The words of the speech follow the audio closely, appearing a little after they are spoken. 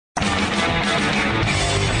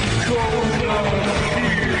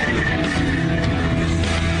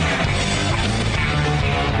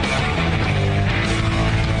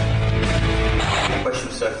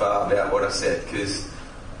Questions so far about what I said, because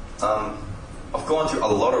I've gone through a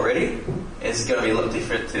lot already, and it's going to be a lot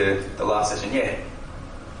different to the last session. Yeah.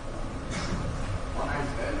 My name's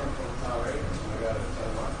Ben. I'm from Macquarie. I go to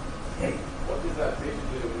Taiwan. Hey. What did that teacher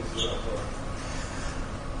do when you stood up for?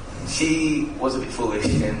 She was a bit foolish,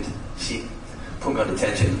 and she put me on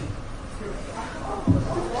detention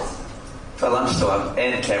for lunchtime,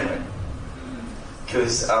 and Cameron,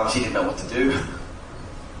 because she didn't know what to do.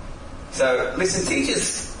 So, listen,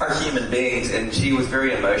 teachers are human beings, and she was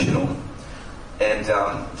very emotional, and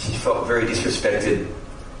she felt very disrespected.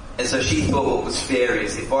 And so she thought what was fair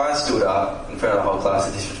is if I stood up in front of the whole class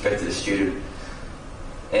and disrespected a student,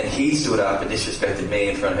 and he stood up and disrespected me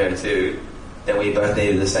in front of her too, then we both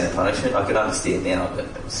needed the same punishment. I can understand now, but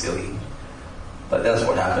it was silly. But that's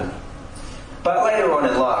what happened. But later on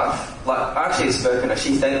in life, like, I actually had spoken to her,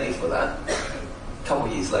 she thanked me for that, a couple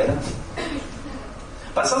of years later.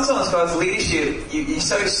 But sometimes, guys, leadership, you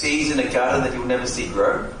sow seeds in a garden that you'll never see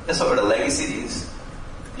grow. That's not what a legacy is.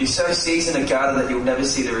 You sow seeds in a garden that you'll never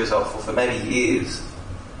see the result for maybe years.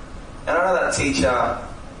 And I know that teacher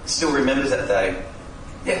still remembers that day.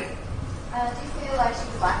 Yeah. Do you feel like she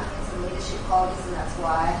was lacking in some leadership qualities and that's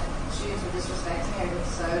why students were disrespecting her, and if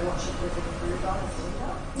so, what she could have improved on as a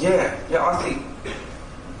leader? Yeah, I think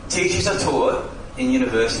teachers are taught in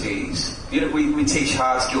universities, we teach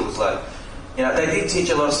hard skills, like, they did teach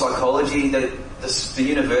a lot of psychology. The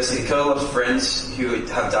university, got a lot of friends who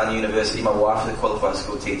have done university. My wife is a qualified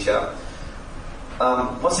school teacher.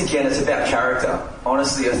 Once again, it's about character.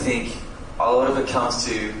 Honestly, I think a lot of it comes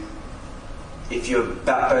to if your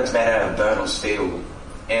backbone's made out of bone or steel.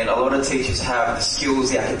 And a lot of teachers have the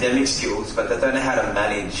skills, the academic skills, but they don't know how to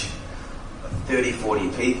manage 30, 40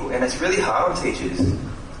 people. And it's really hard on teachers.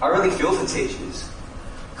 I really feel for teachers,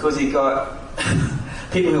 because you've got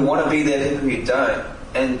people who want to be there, people who don't,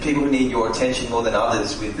 and people who need your attention more than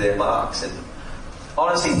others with their marks. And I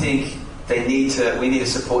honestly think we need to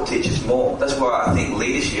support teachers more. That's why I think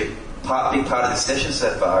leadership, big part of the session so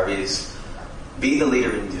far, is be the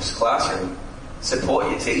leader in this classroom, support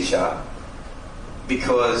your teacher,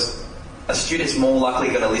 because a student's more likely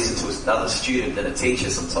going to listen to another student than a teacher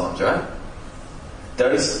sometimes, right?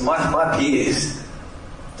 My peers,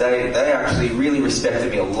 they actually really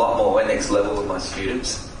respected me a lot more at next level of my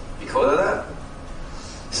students because of that.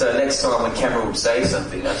 So next time when Cameron would say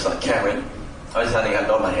something, I was like, Cameron, I just had to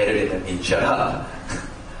nod my head at him and he'd shut up.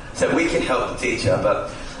 So we can help the teacher, but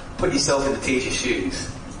put yourself in the teacher's shoes.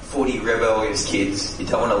 40 rebellious kids, you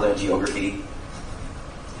don't want to learn geography.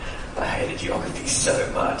 I hated geography so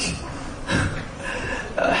much.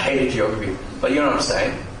 I hated geography. But you know what I'm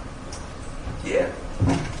saying? Yeah.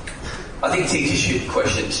 I think teachers should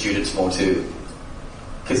question students more too.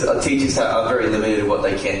 Because teachers are very limited in what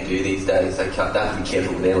they can do these days. They have to be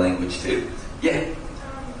careful with their language too. Yeah? It's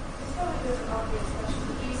probably an obvious question,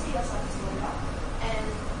 but do you see yourself as a leader? And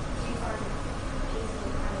do you find it easy to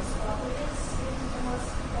kind of spot with this in most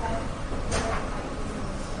that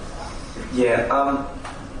Yeah,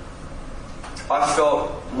 I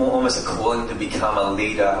felt almost a calling to become a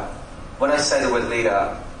leader. When I say the word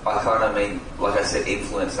leader, I kind of mean, like I said,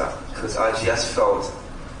 influencer. Because I just felt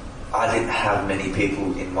I didn't have many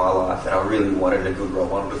people in my life, and I really wanted a good role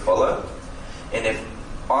model to follow. And if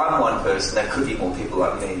I'm one person, there could be more people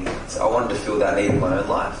like me. So I wanted to fill that need in my own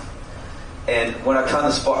life. And when I come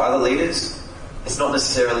to spot other leaders, it's not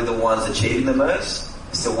necessarily the ones achieving the most,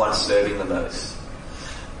 it's the ones serving the most.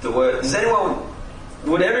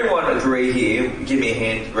 Would everyone agree here, give me a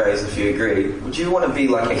hand raise if you agree, would you want to be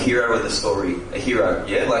like a hero in the story? A hero,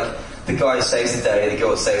 yeah? Like the guy who saves the day, the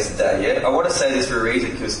girl who saves the day, yeah? I want to say this for a reason,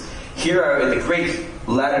 because hero, in the Greek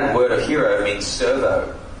Latin word of hero, means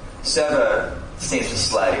servo. Servo stands for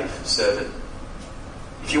slave, servant.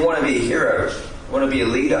 If you want to be a hero, you want to be a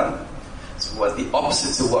leader, it's what the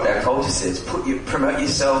opposites of what our culture says. Promote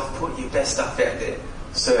yourself, put your best stuff out there,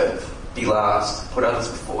 serve, be last, put others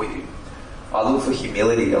before you. I look for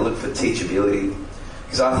humility, I look for teachability,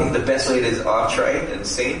 because I think the best leaders I've trained and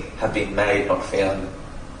seen have been made, not found.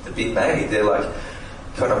 They've been made. They're like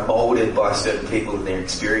kind of moulded by certain people and their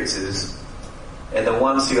experiences. And the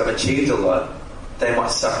ones who have achieved a lot, they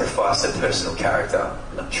might sacrifice their personal character.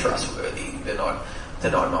 They're not trustworthy. They're not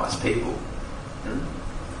nice people.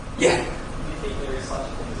 Yeah. Do you think there is such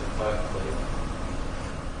a thing as a perfect leader?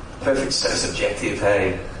 Perfect's so subjective,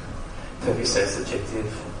 hey. Perfect's so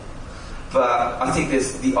subjective. But I think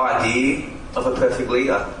there's the idea of a perfect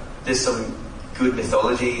leader. There's some good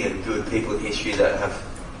mythology and good people in history that have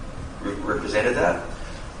represented that.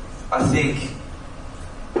 I think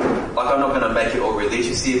like, I'm not going to make it all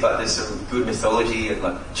religious here, but there's some good mythology, and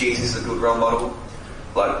like Jesus is a good role model.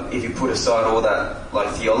 Like, if you put aside all that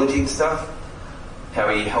like theology and stuff, how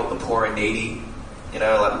he helped the poor and needy, you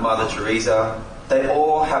know, like Mother Teresa, they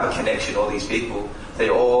all have a connection, all these people. They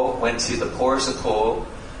all went to the poorest of poor,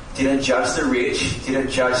 didn't judge the rich, didn't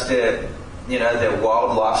judge their, you know, their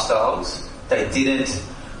wild lifestyles. They didn't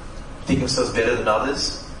think themselves better than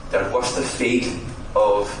others. They would wash the feet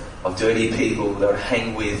of dirty people. They would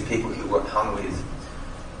hang with people who weren't hung with.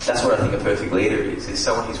 That's what I think a perfect leader is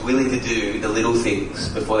someone who's willing to do the little things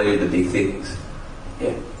before they do the big things.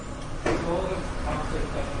 Yeah. All the conflict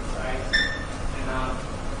that you face and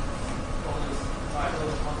all this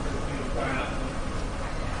conflict you've grown up with,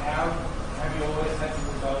 how have you always had to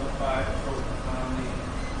resolve the fight or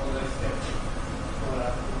all those steps brought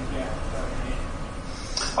up and you have to throw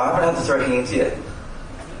hands? I haven't had to throw hands yet.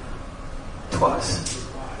 Twice.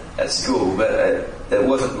 At school, but there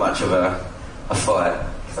wasn't much of a fight.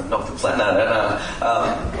 I knocked the plant. No.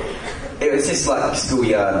 It was just like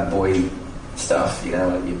schoolyard boy stuff, you know,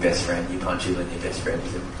 like your best friend, you punch him and your best friend,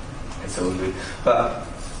 and it's all good. But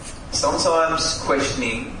sometimes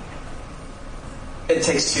questioning, it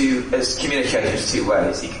takes communication's two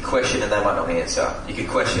ways. You can question and they might not answer. You can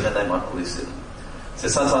question and they might not listen. So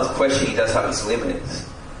sometimes questioning does have its limits,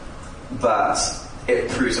 but it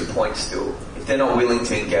proves a point still. If they're not willing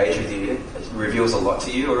to engage with you, it reveals a lot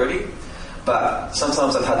to you already. But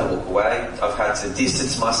sometimes I've had to walk away. I've had to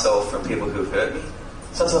distance myself from people who have hurt me.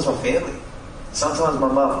 Sometimes my family. Sometimes my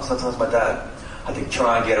mum. Sometimes my dad. I had to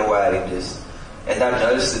try and get away and they'd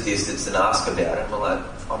notice the distance and ask about it. And I'm like,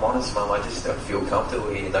 I'm honest, Mum, I just don't feel comfortable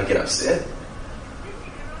here. And they'll get upset.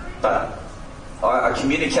 But I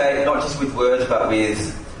communicate not just with words, but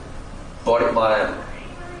with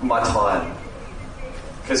my time.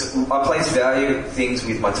 Because I place value things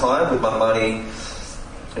with my time, with my money,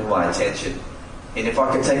 and my attention. And if I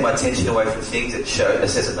can take my attention away from things, it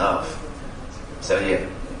says enough. So yeah.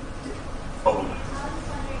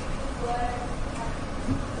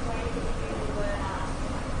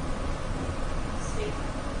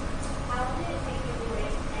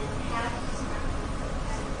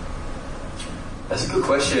 That's a good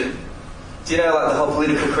question. Do you know, like, the whole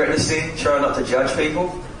political correctness thing? Try not to judge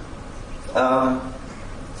people.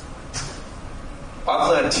 I've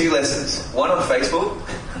learned 2 lessons. One on Facebook,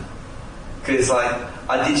 because like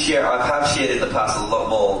I have shared in the past a lot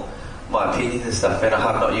more my opinions and stuff, and I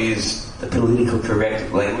have not used the politically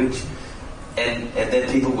correct language. And then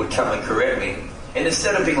people would come and correct me, and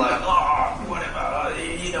instead of being like, oh, whatever,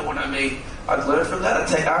 you know what I mean, I'd learn from that.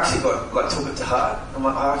 I actually took it to heart. I'm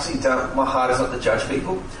like, I actually don't. My heart is not to judge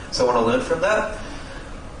people, so I want to learn from that.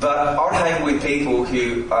 But I'd hang with people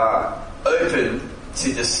who are open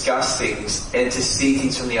to discuss things and to see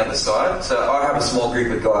things from the other side. So I have a small group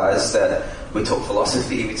of guys that we talk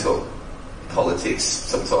philosophy, we talk politics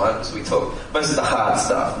sometimes, we talk most of the hard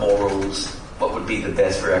stuff, morals, what would be the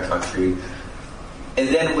best for our country. And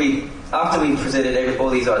then after we presented all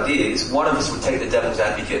these ideas, one of us would take the devil's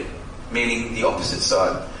advocate, meaning the opposite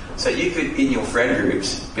side. So you could, in your friend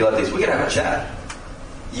groups, be like this, we're going to have a chat.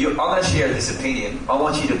 I'm going to share this opinion, I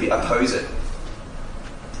want you to oppose it.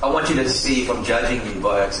 I want you to see if I'm judging you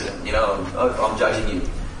by accident. You know, I'm judging you.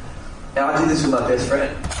 And I do this with my best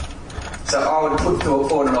friend. So I would put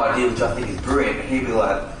forward an idea which I think is brilliant, and he'd be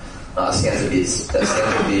like, oh, that sounds a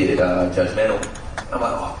bit judgmental. I'm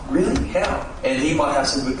like, oh, really? How? And he might have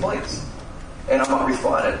some good points. And I might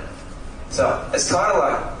refine it. So it's kind of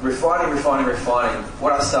like refining.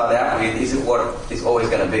 What I start out with isn't what it's always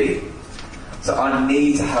going to be. So I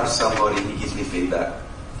need to have somebody who gives me feedback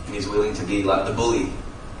and is willing to be like the bully.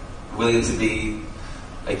 Willing to be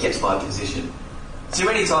against my position. Too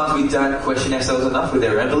many times we don't question ourselves enough with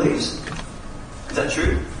our own beliefs. Is that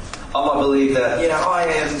true? I might believe that, you know,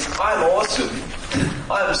 I'm awesome.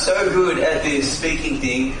 I'm so good at this speaking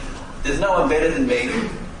thing. There's no one better than me.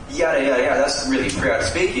 Yada, yada, yada. That's really proud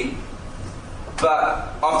speaking.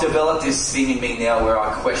 But I've developed this thing in me now where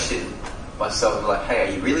I question myself and like, hey,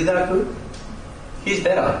 are you really that good? Who's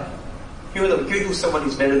better? Google someone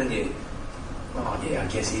who's better than you. Oh yeah, I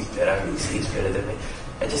guess he's better. He's better than me.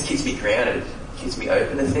 It just keeps me grounded. Keeps me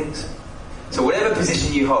open to things. So whatever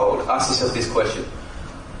position you hold, ask yourself this question.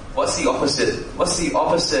 What's the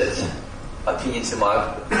opposite opinion to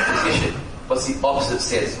my position? What's the opposite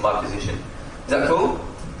sense to my position? Is that cool?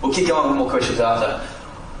 We'll keep going with more questions after.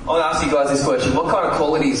 I want to ask you guys this question. What kind of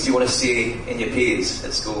qualities do you want to see in your peers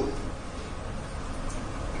at school?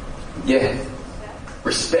 Yeah.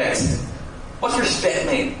 Respect. What's respect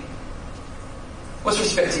mean? What's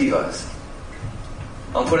respect to you guys?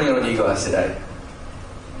 I'm putting it on you guys today.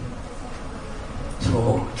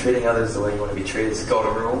 Oh, treating others the way you want to be treated. It's a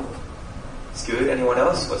golden rule. It's good. Anyone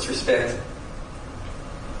else? What's respect?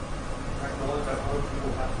 Acknowledge that other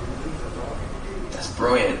people have reasons as well. That's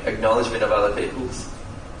brilliant. Acknowledgement of other people's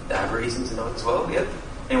reasons and all as well. Yep.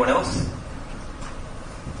 Anyone else?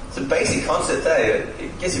 It's a basic concept, eh?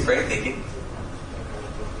 It gets your brain thinking.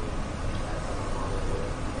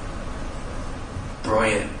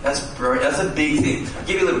 Brilliant. That's brilliant. That's a big thing. I'll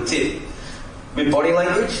give you a little tip. With body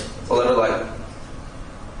language, a lot of like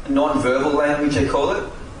non-verbal language, they call it,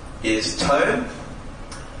 is tone.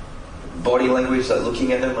 Body language, like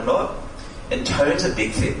looking at them or not. And tone's a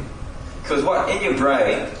big thing. Because what, in your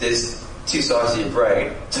brain, there's two sides of your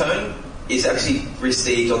brain. Tone is actually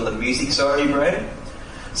received on the music side of your brain.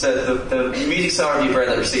 So the music side of your brain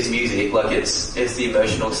that receives music, like it's the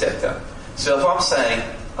emotional sector. So if I'm saying,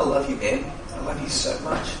 I love you, man, I love you so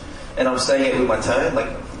much, and I'm saying it with my tone, like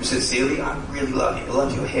sincerely, I really love you, I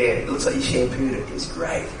love your hair, it looks like you shampooed it, it's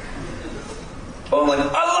great. Or I'm like,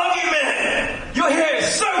 I love you, man, your hair is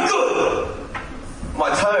so good.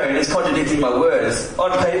 My tone is contradicting my words. On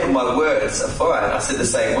paper, my words are fine, I said the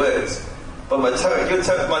same words. But my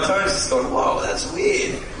tone's just gone, whoa, that's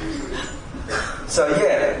weird. So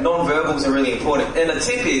yeah, non-verbals are really important. And the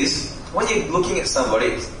tip is, when you're looking at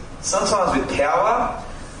somebody, sometimes with power,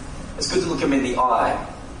 it's good to look them in the eye.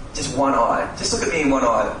 Just one eye. Just look at me in one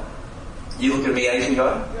eye. You look at me, Asian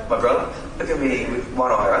guy, my brother, look at me with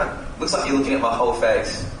one eye, right? Looks like you're looking at my whole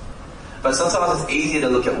face. But sometimes it's easier to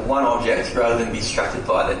look at one object rather than be distracted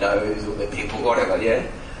by the nose or the pimple, whatever, yeah?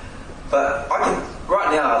 But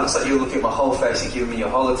right now, it looks like you're looking at my whole face and giving me your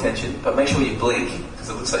whole attention, but make sure you blink, because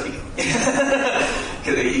it looks like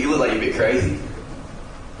because you look like you're a bit crazy.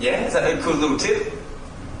 Yeah? Is that a cool little tip?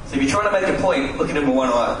 So if you're trying to make a point, look at them with one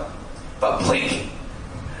eye, but blink.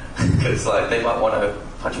 Because like, they might want to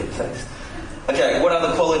punch you in the face. Okay, what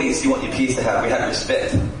other qualities do you want your peers to have? We had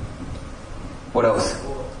respect. What else?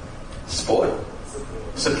 Support.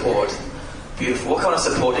 Beautiful. What kind of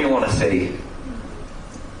support do you want to see?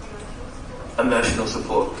 Emotional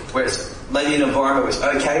support. Where it's maybe an environment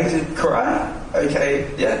where it's okay to cry.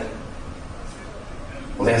 Okay, yeah.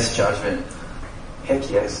 Less judgment. Heck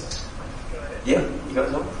yes. Yeah, you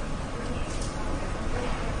guys know?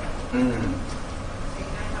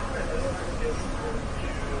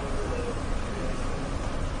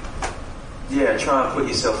 Yeah, try and put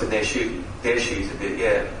yourself in their shoes a bit,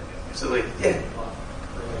 yeah. Absolutely. Yeah.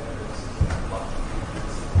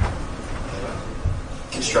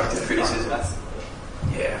 Constructive criticism.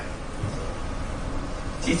 Yeah.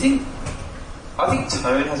 Do you think... I think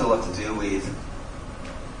tone has a lot to do with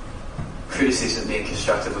criticism being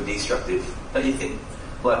constructive or destructive. Don't you think?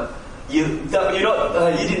 Like, you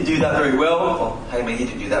didn't do that very well. Or, hey man, you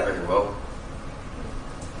didn't do that very well.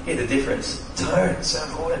 Hear the difference. Tone, so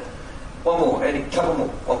important. One more, and a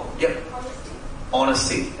couple more. Yep.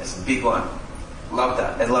 Honesty. That's a big one. Love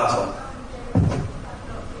that. And last one.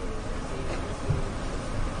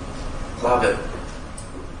 Love it.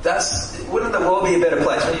 Wouldn't the world be a better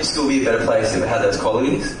place? Wouldn't your school be a better place if it had those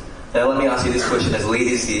qualities? Now let me ask you this question as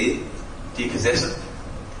leaders here. Do you possess them?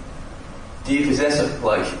 Do you possess them?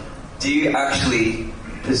 Like, do you actually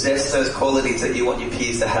possess those qualities that you want your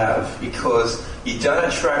peers to have? Because you don't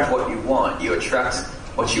attract what you want, you attract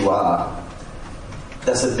what you are.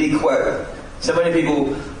 That's a big quote. So many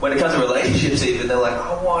people, when it comes to relationships even, they're like,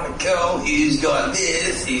 I want a girl who's got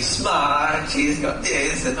this, he's smart, she's got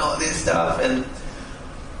this and all this stuff, and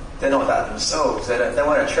they're not that themselves. They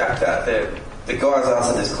won't attract that. The guys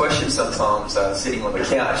answer this question sometimes sitting on the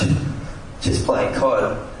couch, just playing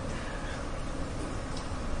COD,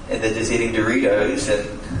 and they're just eating Doritos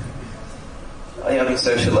and having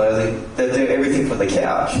social loathing. They do everything from the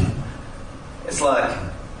couch. It's like,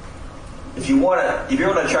 if you want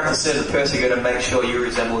to attract a certain person, you've got to make sure you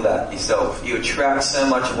resemble that yourself. You attract so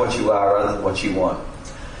much of what you are rather than what you want.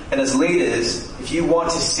 And as leaders, if you want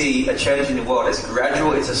to see a change in the world, it's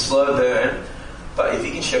gradual, it's a slow burn, but if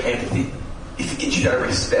you can show empathy, if you can show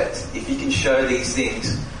respect, if you can show these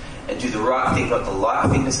things and do the right thing, not the right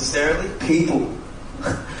thing necessarily, people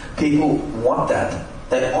want that.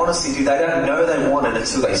 They honestly do. They don't know they want it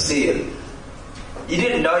until they see it. You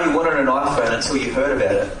didn't know you wanted an iPhone until you heard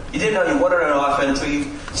about it. You didn't know you wanted an iPhone until you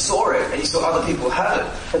saw it and you saw other people have it.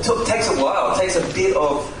 It takes a while. It takes a bit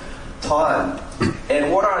of time.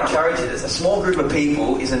 And what I encourage is a small group of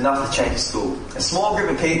people is enough to change a school. A small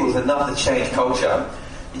group of people is enough to change culture.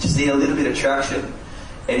 You just need a little bit of traction.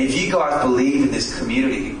 And if you guys believe in this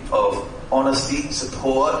community of honesty,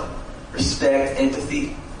 support, respect,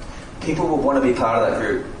 empathy, people will want to be part of that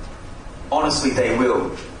group. Honestly, they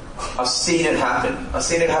will. I've seen it happen. I've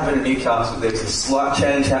seen it happen in Newcastle. There's a slight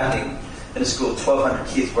change happening. in a school of 1,200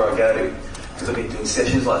 kids where I go to, because I've been doing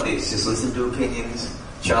sessions like this, just listening to opinions,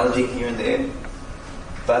 challenging here and there.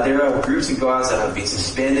 But there are groups of guys that have been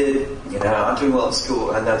suspended, you know, I'm doing well at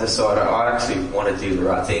school, and they've decided, I actually want to do the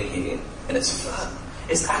right thing here. And it's fun.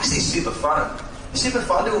 It's actually super fun. It's super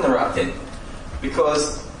fun doing the right thing.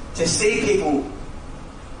 Because to see people,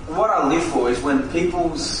 what I live for is when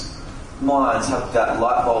people's minds have that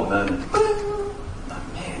light bulb moment.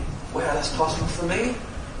 Like, man, wow, that's possible for me?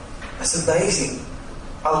 That's amazing.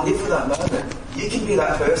 I live for that moment. You can be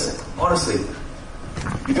that person, honestly.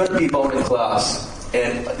 You've got to be bold in class.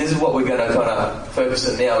 And this is what we're going to kind of focus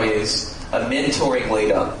on now, is a mentoring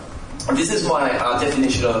leader. And this is my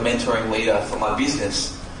definition of a mentoring leader for my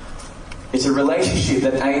business. It's a relationship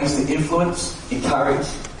that aims to influence, encourage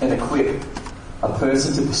and equip a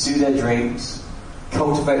person to pursue their dreams,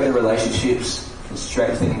 cultivate their relationships and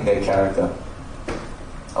strengthening their character.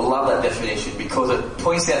 I love that definition because it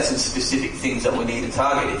points out some specific things that we need to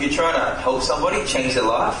target. If you're trying to help somebody change their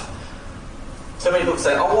life, so many people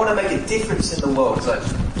say, I want to make a difference in the world. It's like,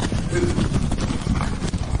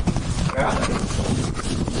 where are they?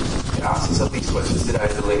 You're asking some of these questions today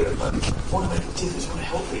as a leader. Like, I want to make a difference. I want to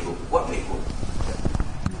help people. What people?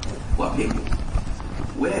 What people?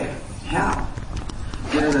 Where? How?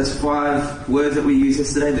 You know those 5 words that we used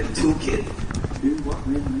yesterday, the toolkit? Who, what,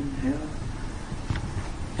 when,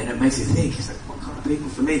 how? And it makes you think, it's like, what kind of people?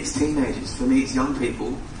 For me, it's teenagers. For me, it's young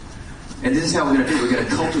people. And this is how we're going to do it. We're going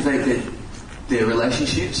to cultivate their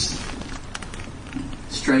relationships,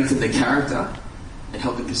 strengthen their character, and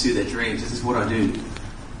help them pursue their dreams. This is what I do.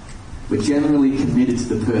 We're generally committed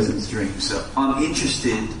to the person's dreams. So I'm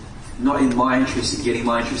interested, not in my interest, in getting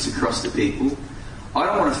my interests across to people. I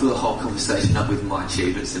don't want to fill the whole conversation up with my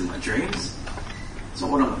achievements and my dreams. That's not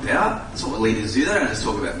what I'm about. That's not what leaders do. They don't just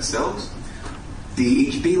talk about themselves.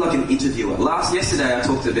 Be like an interviewer. Yesterday I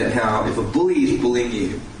talked about how if a bully is bullying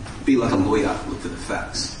you, be like a lawyer, look for the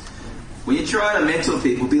facts. When you're trying to mentor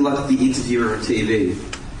people, be like the interviewer on TV.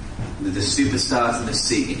 The superstars in the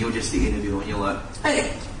seat, and you're just the interviewer, and you're like,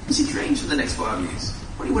 hey, what's your dreams for the next 5 years?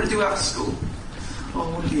 What do you want to do after school? Oh,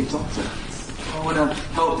 I want to be a doctor. I want to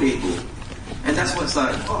help people. And that's what's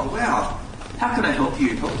like, oh, wow, how can I help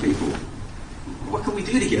you help people? What can we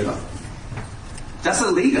do together? That's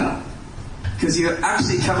a leader. Because you're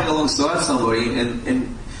actually coming alongside somebody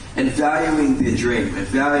and valuing their dream and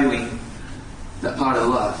valuing that part of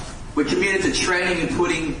life. We're committed to training and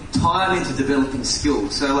putting time into developing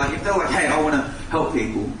skills. So like if they're like, hey, I want to help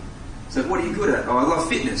people. So what are you good at? Oh, I love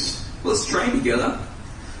fitness. Well, let's train together.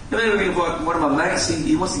 And maybe we invite one of my mates,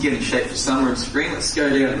 he wants to get in shape for summer and spring. Let's go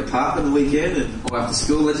down to the park on the weekend or after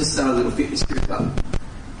school. Let's just start a little fitness group up.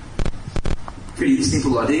 Pretty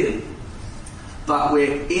simple idea. But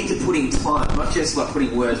we're into putting time, not just like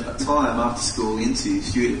putting words, but time after school into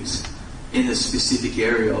students in a specific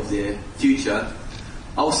area of their future.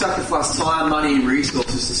 I'll sacrifice time, money and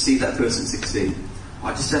resources to see that person succeed.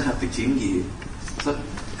 I just don't have the gym gear. So,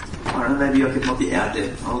 I don't know, maybe I could not be out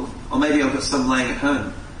there. Or maybe I've got some laying at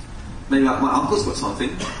home. Maybe my uncle's got something.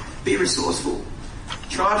 Be resourceful.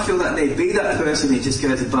 Try and fill that need. Be that person who just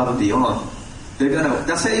goes above and beyond.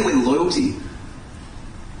 That's how you win loyalty.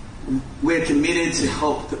 We're committed to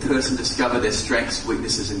help the person discover their strengths,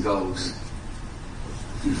 weaknesses and goals.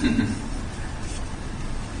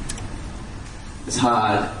 It's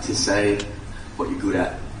hard to say what you're good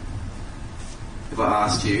at. If I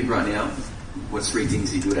asked you right now, what's 3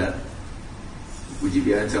 things you're good at? Would you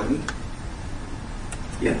be able to tell me?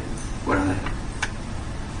 Yeah. What are they?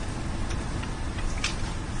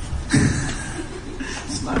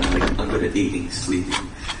 Smart. I'm good at eating, sleeping,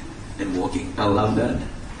 and walking. I love that.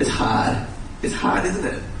 It's hard. It's hard, isn't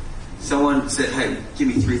it? Someone said, hey, give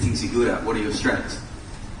me 3 things you're good at. What are your strengths?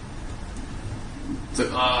 It's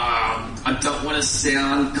like, I don't want to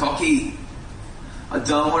sound cocky. I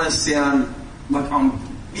don't want to sound like I'm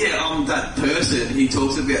that person who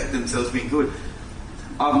talks about themselves being good.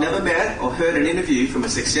 I've never met or heard an interview from a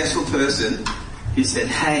successful person who said,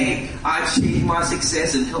 hey, I achieved my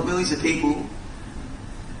success and helped millions of people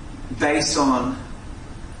based on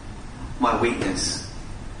my weakness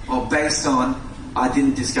or based on I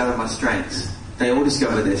didn't discover my strengths. They all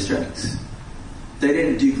discovered their strengths. They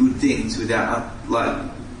didn't do good things without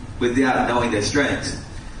knowing their strengths.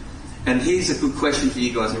 And here's a good question for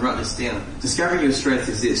you guys, and write this down. Discovering your strength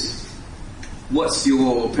is this. What's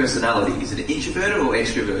your personality? Is it introverted or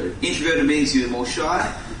extroverted? Introverted means you're more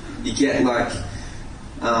shy. You get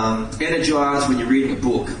energized when you're reading a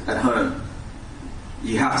book at home.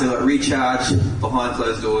 You have to recharge behind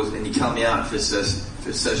closed doors and you come out for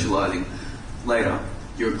socializing later.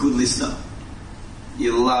 You're a good listener.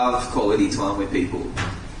 You love quality time with people.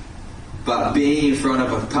 But being in front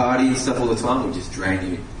of a party and stuff all the time will just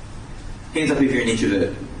drain you. Hands up if you're an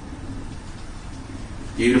introvert.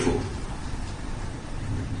 Beautiful.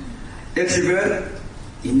 Extrovert,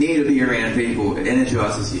 you need to be around people. It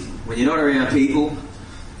energizes you. When you're not around people,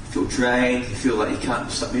 you feel drained, you feel like you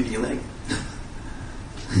can't stop moving your leg.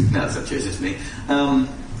 No, it's not true, it's just me.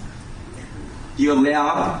 You're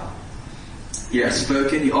loud, you're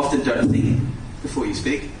outspoken, you often don't think before you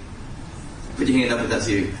speak. Put your hand up if that's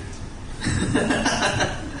you.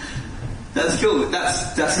 That's cool.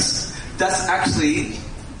 That's actually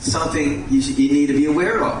something you need to be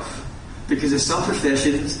aware of. Because there's some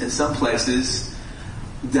professions and some places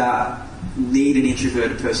that need an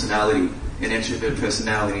introverted personality, an extroverted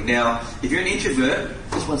personality. Now, if you're an introvert,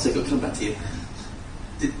 just one second, I'll come back to you.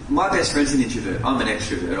 My best friend's an introvert. I'm an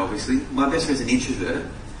extrovert, obviously. My best friend's an introvert,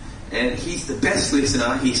 and he's the best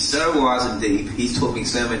listener. He's so wise and deep. He's taught me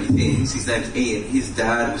so many things. His name's Ian. His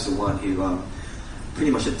dad was the one who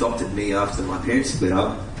pretty much adopted me after my parents split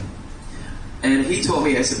up. And he taught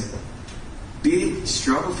me it's a big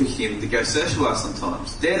struggle for him to go socialise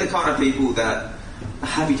sometimes. They're the kind of people that are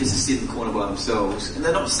happy just to sit in the corner by themselves, and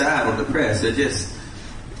they're not sad or depressed. They're just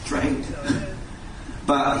drained.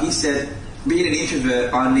 But he said, being an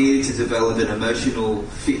introvert, I needed to develop an emotional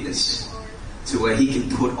fitness to where he can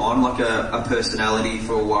put on like a personality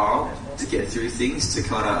for a while to get through things, to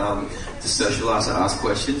kind of to socialise and ask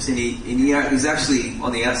questions. And he's actually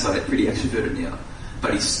on the outside pretty extroverted now,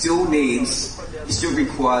 but he still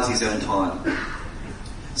requires his own time.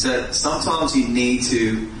 So sometimes you need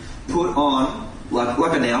to put on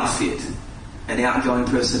like an outfit, an outgoing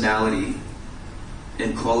personality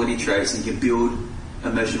and quality traits, and you can build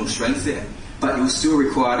emotional strength there. But you'll still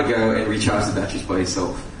require to go and recharge the batteries by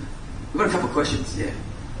yourself. We've got a couple of questions, yeah.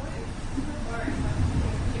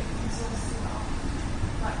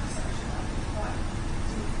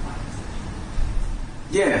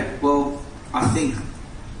 Yeah, well, I think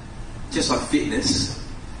just like fitness,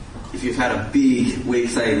 if you've had a big week,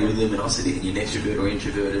 say with Luminosity, and you're an extrovert or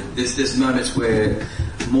introverted, there's moments where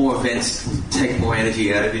more events take more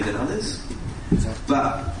energy out of you than others.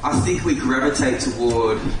 But I think we gravitate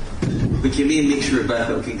toward, we can be a mixture of both,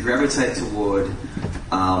 but we can gravitate toward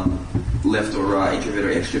left or right, introvert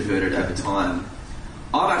or extroverted over time.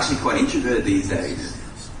 I'm actually quite introverted these days.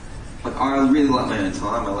 Like, I really like my own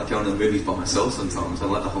time. I like going to the movies by myself sometimes. I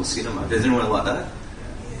like the whole cinema. Does anyone like that?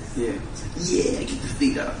 Yeah. Yeah, get the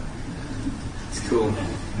feet up. It's cool.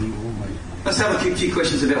 Let's have a few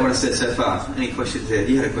questions about what I said so far. Any questions there?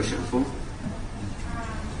 You had a question before?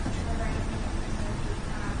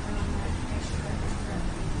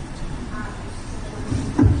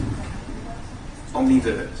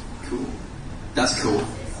 Omnivert. Cool. That's cool.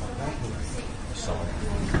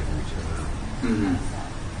 Mm-hmm.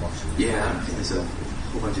 Yeah, I think there's a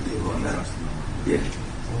whole bunch of people like that. Yeah.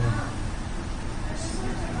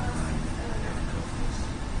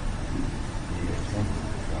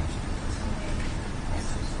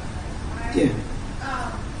 Yeah.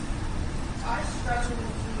 I struggle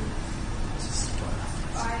with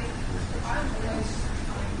I'm really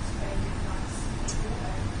trying to make it nice.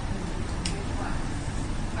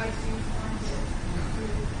 I do find it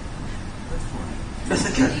really That's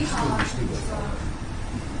okay. hard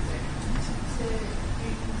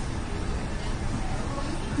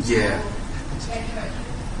Yeah.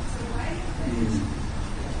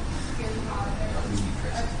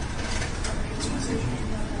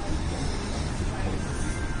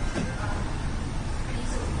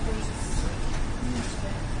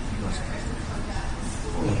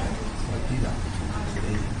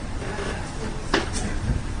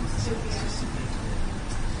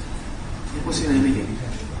 What's your name again?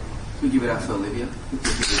 Can we give it out for Olivia?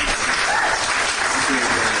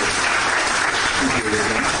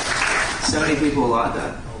 So many people are like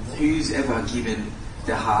that. Who's ever given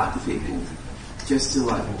their heart to people just to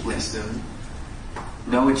like bless them?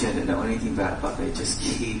 No agenda, no anything bad, but you just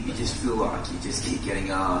feel like you just keep getting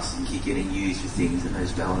asked and keep getting used for things, and they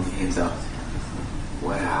just bowing your hands up.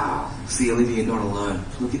 Wow. See, Olivia, you're not alone.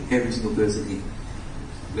 Look at every single person here.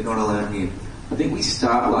 We're not alone here. I think we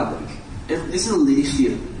start like that. This is a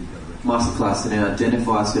leadership masterclass, and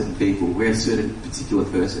identify certain people. We're a certain particular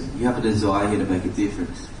person. You have a desire here to make a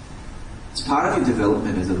difference. It's part of your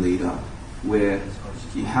development as a leader, where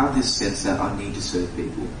you have this sense that I need to serve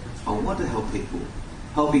people. I want to help people.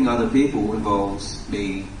 Helping other people involves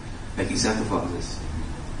me making sacrifices.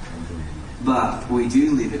 But we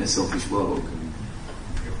do live in a selfish world.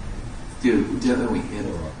 Don't we?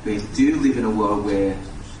 We do live in a world where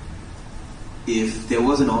if there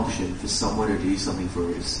was an option for someone to do something for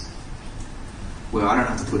us, well, I don't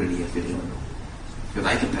have to put any effort in, if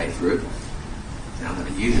they can pay for it, then I'm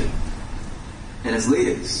going to use it. And as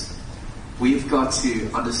leaders, we've got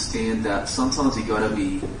to understand that sometimes you've got to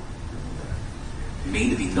be mean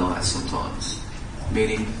to be nice sometimes.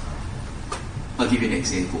 Meaning, I'll give you an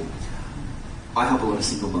example. I help a lot of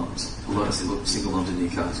single mums in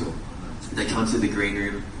Newcastle. They come to the green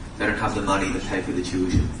room, they don't have the money to pay for the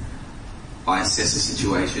tuition. I assess the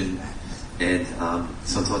situation, and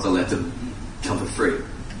sometimes I let them come for free.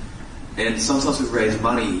 And sometimes we raise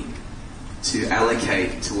money to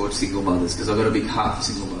allocate towards single mothers, because I've got a big heart for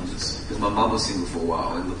single mothers. Because my mum was single for a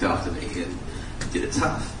while and looked after me and did it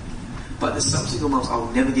tough. But there's some single mums I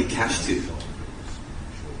will never give cash to.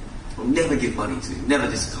 I'll never give money to. Never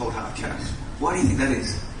just cold hard cash. Why do you think that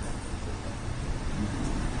is?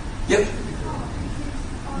 Yep.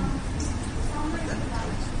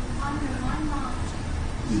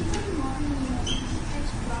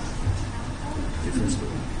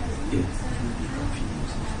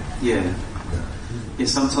 Yeah. Yeah,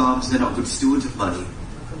 sometimes they're not good stewards of money.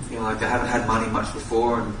 You know, like they haven't had money much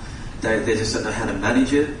before and they just don't know how to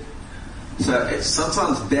manage it. So it's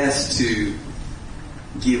sometimes best to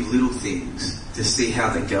give little things to see how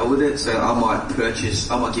they go with it. So I might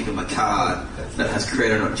give them a card that has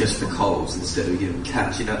credit on just for Coles instead of giving them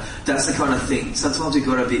cash. You know, that's the kind of thing. Sometimes you've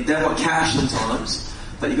got to be, they want cash sometimes,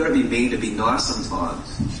 but you've got to be mean to be nice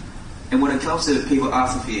sometimes. And when it comes to people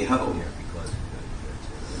asking for your help,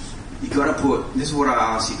 you got to put, this is what I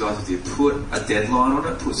ask you guys to do, put a deadline on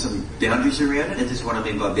it, put some boundaries around it, and this is what I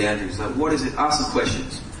mean by boundaries. Like, what is it? Ask some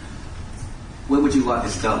questions. When would you like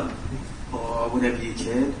this done? Oh, whenever you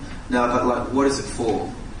can. No, but like, what is it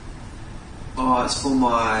for? Oh, it's for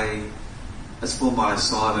my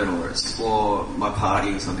assignment, or it's for my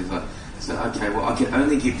party or something like that. So, okay, well, I can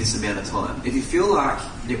only give this amount of time. If you feel like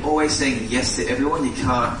you're always saying yes to everyone, you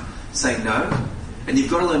can't say no. And you've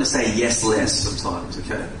got to learn to say yes less sometimes,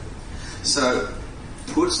 okay? So,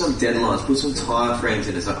 put some deadlines, put some time frames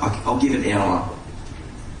in it. So I'll give an hour.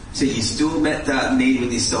 So you still met that need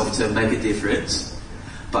with yourself to make a difference,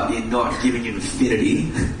 but you're not giving an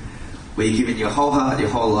infinity, where you're giving your whole heart, your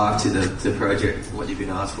whole life to the project, what you've been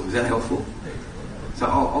asked for. Is that helpful? So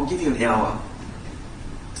I'll give you an hour.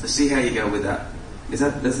 Let's see how you go with that. Is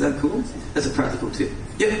that cool? That's a practical tip.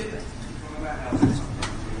 Yep.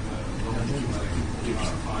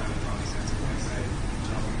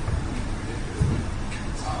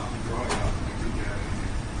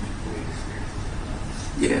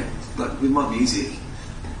 Yeah, like with my music,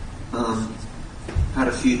 had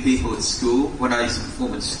a few people at school. When I used to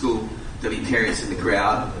perform at school, there'd be parents in the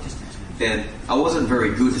crowd, and I wasn't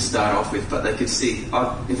very good to start off with, but they could see,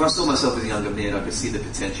 if I saw myself as a younger man, I could see the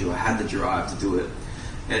potential. I had the drive to do it.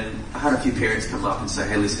 And I had a few parents come up and say,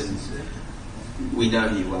 hey, listen, we know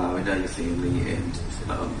who you are, we know your family, and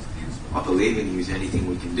I believe in you. Is there anything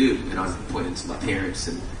we can do? And I pointed to my parents,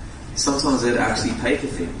 and sometimes they'd actually pay for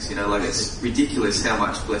things, you know, like it's ridiculous how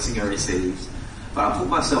much blessing I received. But I put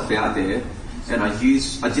myself out there, and I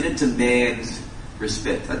didn't demand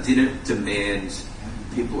respect, I didn't demand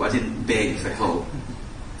people, I didn't beg for help.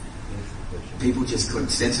 People just couldn't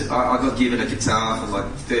sense it. I got given a guitar for my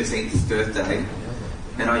 13th birthday,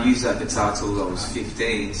 and I used that guitar till I was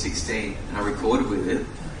 15, 16, and I recorded with it,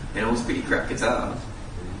 and it was a pretty crap guitar.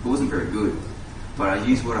 It wasn't very good, but I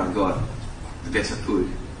used what I got the best I could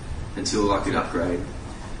until I could upgrade.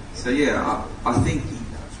 So yeah, I think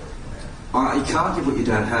you can't give what you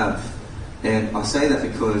don't have. And I say that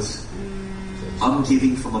because I'm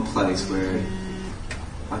giving from a place where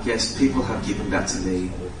I guess people have given back to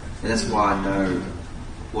me, and that's why I know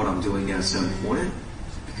what I'm doing now is so important.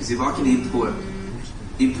 Because if I can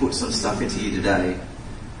input some stuff into you today,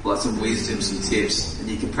 like some wisdom, some tips, and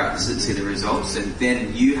you can practice it and see the results, and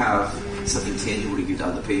then you have something tangible to give to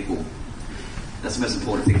other people. That's the most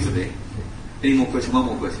important thing for me. Any more questions? One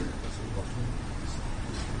more question.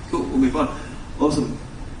 Cool, we'll move on. Awesome.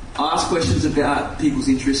 Ask questions about people's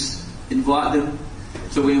interests. Invite them.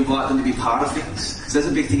 So we invite them to be part of things. Because that's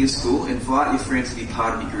a big thing in school. Invite your friends to be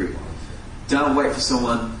part of your group. Don't wait for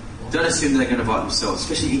someone. Don't assume they're going to invite themselves,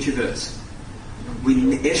 especially introverts.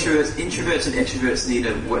 Introverts and extroverts need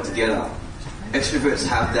to work together. Extroverts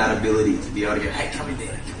have that ability to be able to go, hey, come in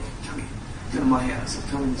there, come in. Come to my house,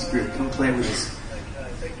 come in this group, come play with us.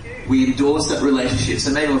 We endorse that relationship.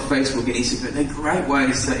 So maybe on Facebook and Instagram, they're great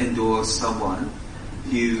ways to endorse someone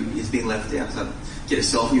who is being left out. So get a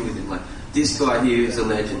selfie with him, like, this guy here is a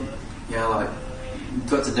legend. You know, like,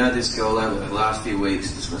 got to know this girl over the last few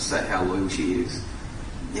weeks, just want to say how loyal she is.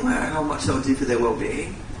 You know how much they'll do for their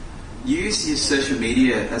well-being? Use your social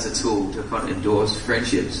media as a tool to kind of endorse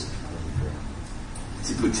friendships.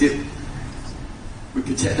 It's a good tip. we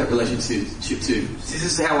protect that relationship too. This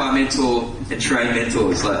is how I mentor and train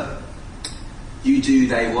mentors. Like, you do,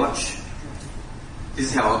 they watch. This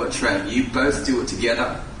is how I got trained. You both do it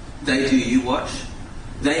together. They do, you watch.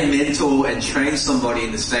 They mentor and train somebody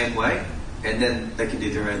in the same way, and then they can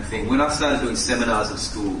do their own thing. When I started doing seminars at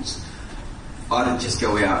schools, I didn't just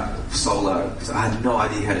go out solo, because I had no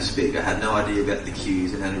idea how to speak. I had no idea about the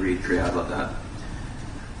cues and how to read a crowd like that.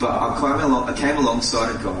 But I came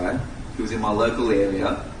alongside a guy who was in my local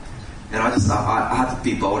area, and I had to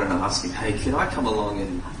be bold and ask him, hey, can I come along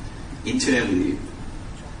and intern with you?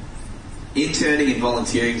 Interning and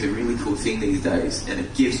volunteering is a really cool thing these days, and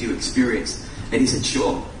it gives you experience. And he said,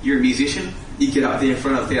 sure, you're a musician, you get up there in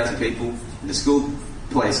front of 1,000 people in the school,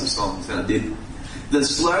 play some songs, and I did. Then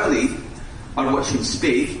slowly, I'd watch him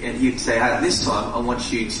speak, and he'd say, hey, this time I want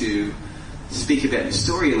you to speak about your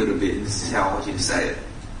story a little bit, and this is how I want you to say it.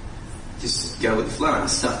 Just go with the flow. And I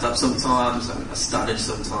stuffed up sometimes, I stuttered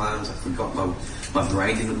sometimes, I forgot my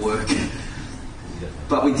brain didn't work.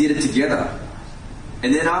 But we did it together.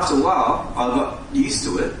 And then after a while, I got used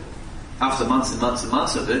to it, after months and months and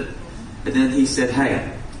months of it. And then he said,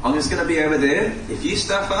 hey, I'm just going to be over there. If you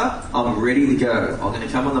stuff up, I'm ready to go. I'm going to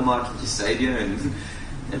come on the mic and just save you and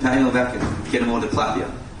pay you on back and get them all to clap you.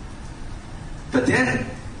 But then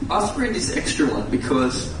I threw in this extra one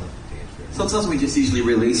because sometimes we just usually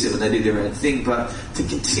release them and they do their own thing. But to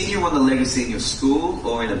continue on the legacy in your school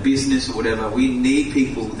or in a business or whatever, we need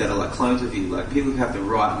people that are like clones of you, like people who have the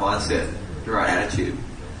right mindset, the right attitude.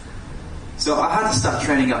 So I had to start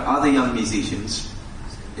training up other young musicians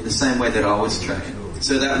in the same way that I was trained,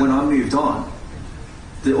 so that when I moved on,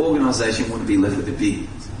 the organisation wouldn't be left with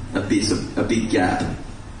a big gap.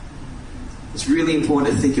 It's really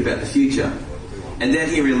important to think about the future. And then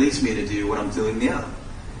he released me to do what I'm doing now.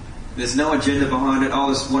 There's no agenda behind it. I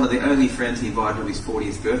was one of the only friends he invited to his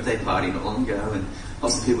 40th birthday party not long ago, and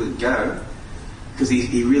lots of people didn't go because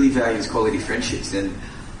he really values quality friendships, and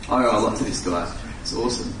I owe a lot to this guy. It's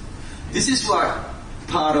awesome. This is like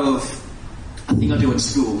part of a thing I do in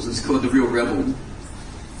schools. It's called The Real Rebel.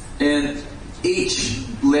 And each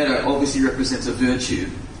letter obviously represents a virtue.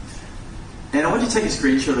 And I want you to take a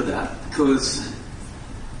screenshot of that, because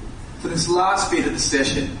for this last bit of the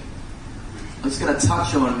session, I'm just going to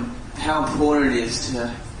touch on how important it is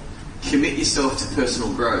to commit yourself to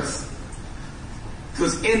personal growth.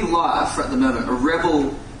 Because in life, at the moment, a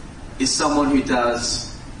rebel is someone who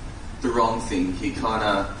does the wrong thing, who kind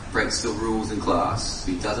of breaks the rules in class,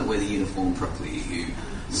 who doesn't wear the uniform properly, who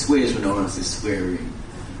swears when no one else is swearing.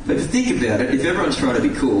 But if you think about it, if everyone's trying to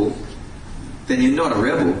be cool, then you're not a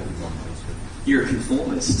rebel. You're a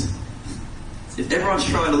conformist. If everyone's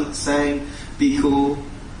trying to say, be cool,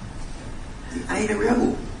 you ain't a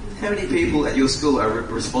rebel. How many people at your school are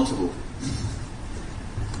responsible?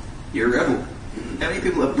 You're a rebel. How many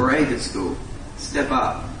people are brave at school? Step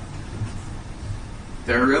up.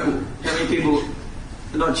 They're a rebel. How many people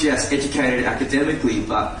are not just educated academically,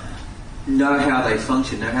 but know how they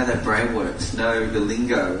function, know how their brain works, know the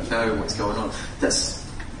lingo, know what's going on? That's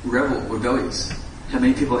rebellious. How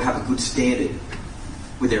many people have a good standard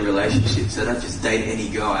with their relationships? They don't just date any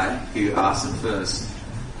guy who asks them first,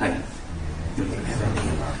 hey, you want to have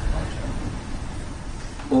anything?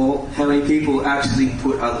 Or how many people actually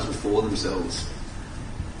put others before themselves?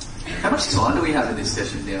 How much time do we have in this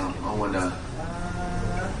session now? I wonder.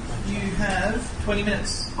 You have 20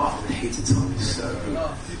 minutes. Oh, the heaps of time is so good.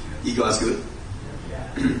 You guys good?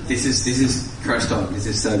 This is crash time. This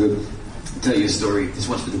is so good. I'll tell you a story. This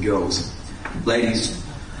one's for the girls. Ladies,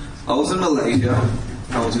 I was in Malaysia.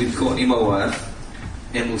 I was with Courtney, my wife,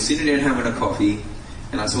 and we were sitting down having a coffee,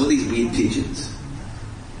 and I saw these weird pigeons.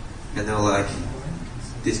 And they were like,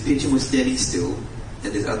 this pigeon was standing still,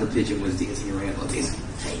 and this other pigeon was dancing around like this.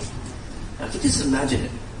 Hey, I could just imagine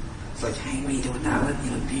it. It's like, hey, what are you doing, darling?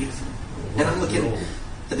 You look beautiful. And I'm looking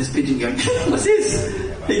at this pigeon going, what's this?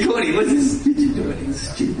 Hey, Courtney, what's this pigeon doing? It's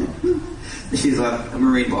stupid. She's like a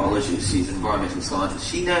marine biologist. She's an environmental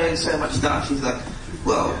scientist. She knows so much stuff. She's like,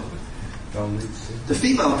 well, the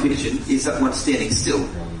female pigeon is that one standing still.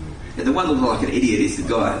 And the one looking like an idiot is the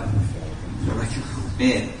guy. And I'm like, oh,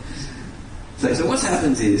 man. So what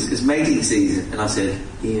happens is mating season. And I said,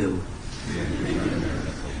 ew.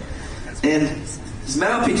 And this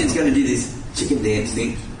male pigeon's going to do this chicken dance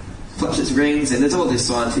thing, flaps its rings, and there's all this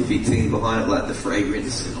scientific thing behind it, like the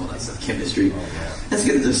fragrance and all that stuff, chemistry. It's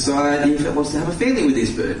going to decide if it wants to have a family with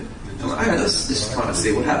this bird. I'm like, okay, let's just kind of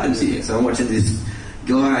see what happens here. So I'm watching this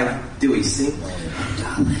guy do his thing. Oh,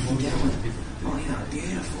 darling, how you going? Oh, you're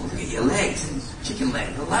beautiful. Look at your legs. Chicken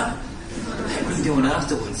legs. I love it. Hey, what are you doing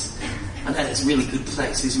afterwards? I know there's a really good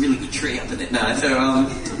place. There's a really good tree up in it. No, so,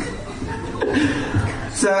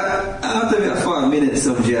 So after about 5 minutes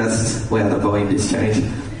of just, wow, the volume just changed.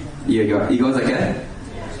 You guys okay?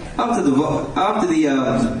 After the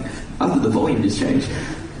volume just changed.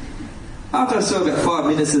 After I saw about 5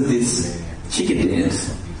 minutes of this chicken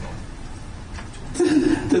dance,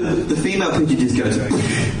 the female pigeon just goes,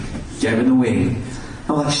 gave him the wing.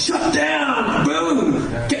 I'm like, shut down!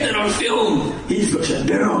 Boom! Get it on film! He just got shut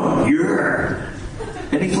down! Yeah!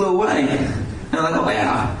 And he flew away. And I'm like, oh,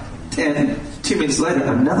 wow. And 2 minutes later,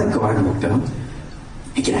 another guy walked up.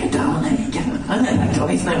 Hey, g'day, darling. Hey, I know that guy.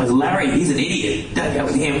 His name was Larry. He's an idiot. Don't go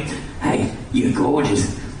with him. Hey, you're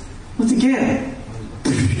gorgeous. Once again,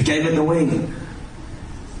 gave him the wing.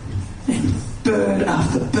 And bird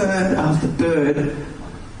after bird after bird,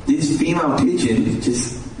 this female pigeon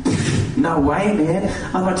just, no way, man.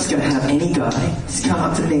 I'm not just going to have any guy just come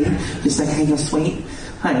up to me, just say, hey, you're sweet.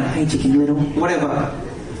 Hey, chicken little. Whatever.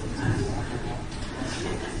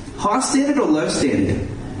 High standard or low standard?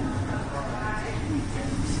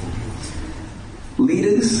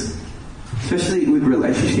 Leaders, especially with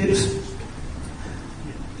relationships,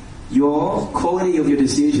 your quality of your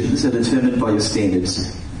decisions are determined by your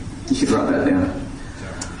standards. You should write that down.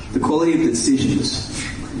 The quality of the decisions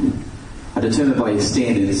are determined by your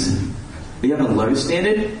standards. If you have a low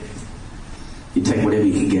standard, you take whatever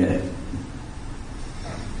you can get.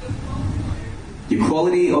 Your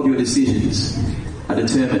quality of your decisions are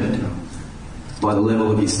determined by the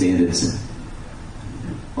level of your standards,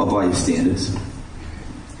 or by your standards.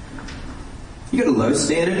 You got a low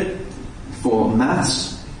standard for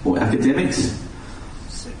maths or academics,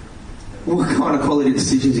 what kind of quality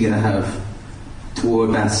decisions are you going to have toward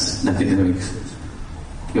maths and academics?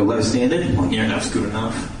 Your low standard, well, enough's good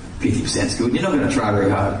enough, 50%'s good, you're not going to try very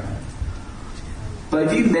hard. But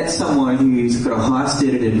if you've met someone who's got a high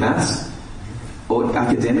standard in maths or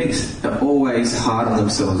academics, they're always hard on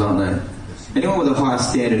themselves, aren't they? Anyone with a high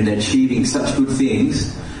standard and achieving such good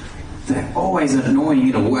things, they're always annoying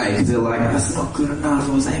in a way because they're like, that's not good enough,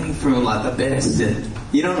 I was aiming for like the best. And,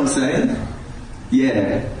 you know what I'm saying?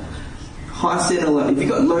 Yeah. High standard, if you've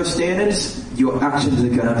got low standards, your actions are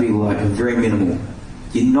going to be like very minimal.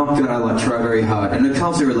 You're not going to like try very hard. And when it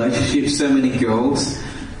comes to relationships, so many girls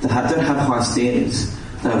that don't have high standards,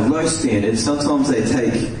 they have low standards. Sometimes they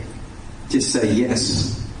just say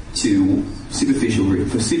yes to superficial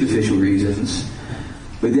reasons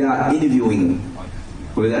without interviewing them,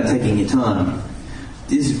 without taking your time.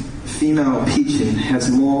 This female pigeon has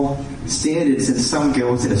more standards than some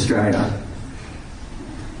girls in Australia.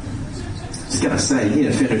 Just going to say, you can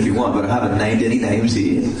offend if you want, but I haven't named any names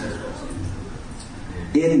here.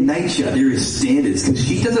 In nature, there is standards, because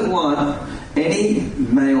she doesn't want any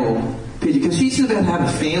male pigeon, because she's about to have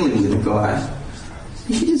a family with a guy.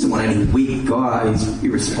 She doesn't want any weak guy who's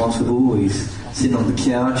irresponsible, he's sitting on the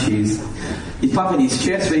couch, he's puffing his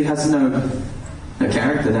chest, but he has no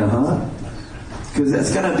character, no heart. Because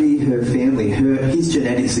that's going to be her family. His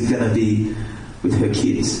genetics are going to be with her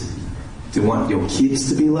kids. Do you want your kids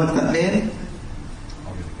to be like that man?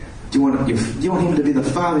 Do you want him to be the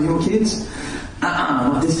father of your kids?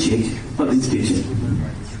 Not this chick, not this pigeon.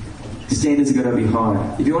 Standards are going to be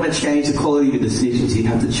high. If you want to change the quality of your decisions, you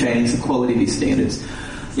have to change the quality of your standards.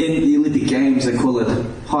 In the Olympic Games, they call it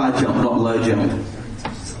high jump, not low jump.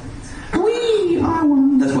 Whee! I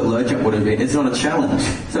won. That's what low jump would have been. It's not a challenge.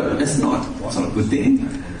 So it's not a good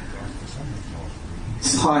thing.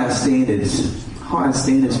 It's higher standards. Higher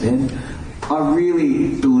standards, man. I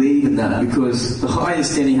really believe in that, because the higher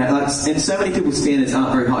standing, and so many people's standards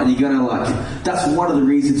aren't very high, and you're going to that's one of the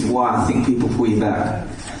reasons why I think people pull you back.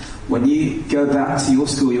 When you go back to your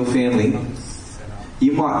school, your family,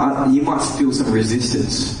 you might feel some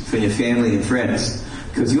resistance from your family and friends,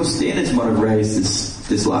 because your standards might have raised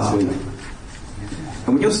this last week. And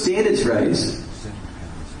when your standards raise,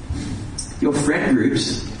 your friend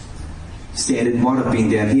group's standard might have been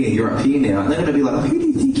down here, you're up here now, and they're going to be like, who do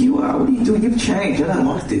you think you are? What are you doing? You've changed. I don't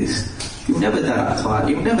like this. You're never that uptight.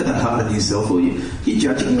 You're never that hard on yourself, or you're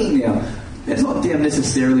judging me now. It's not them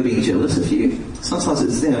necessarily being jealous of you. Sometimes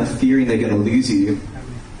it's them fearing they're going to lose you.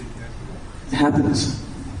 It happens.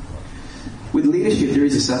 With leadership, there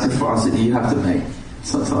is a sacrifice that you have to make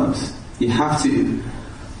sometimes. You have to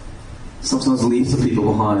sometimes leave some people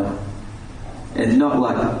behind. And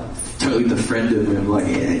not totally defriend them and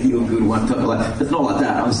yeah, you're a good one. It's not like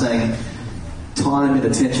that. I'm saying time and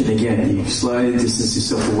attention again. You slowly distance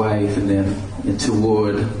yourself away from them and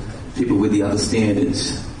toward people with the other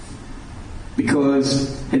standards.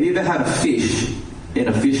 Because have you ever had a fish in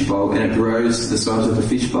a fish bowl and it grows the size of a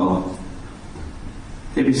fish bowl?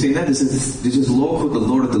 Have you seen that? There's this law called the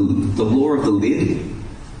law of the lid.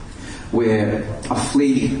 where a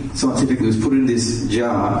flea scientifically was put in this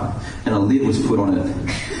jar and a lid was put on it,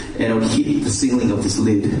 and it would hit the ceiling of this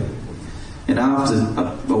lid. And after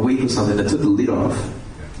a week or something, they took the lid off,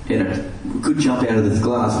 and it could jump out of the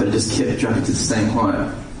glass, but it just kept jumping to the same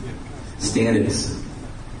height. Standards.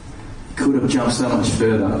 Could have jumped so much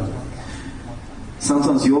further.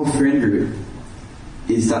 Sometimes your friend group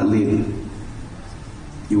is that lid.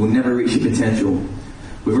 You will never reach your potential.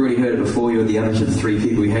 We've already heard it before, you're the average of the 3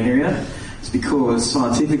 people you hang around. It's because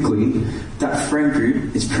scientifically, that friend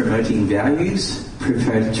group is promoting values,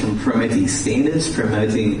 promoting standards,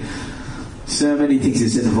 promoting so many things.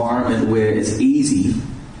 This environment where it's easy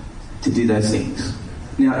to do those things.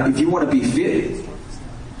 Now, if you want to be fit,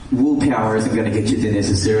 willpower isn't going to get you there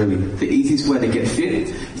necessarily. The easiest way to get fit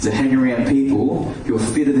is to hang around people who are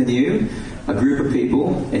fitter than you, a group of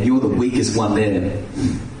people, and you're the weakest one there.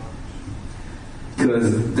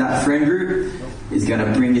 Because that friend group is going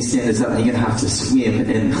to bring your standards up, and you're going to have to swim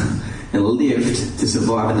and lift to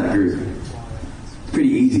survive in that group. It's pretty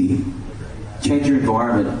easy. Change your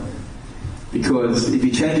environment. Because if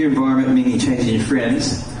you change your environment, meaning you're changing your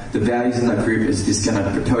friends, the values in that group is just going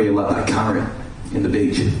to propel you like that current in the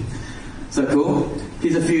beach. So cool?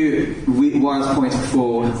 Here's a few wise points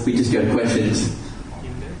before we just go to questions.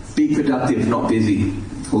 Be productive, not busy.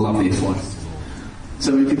 I love this one.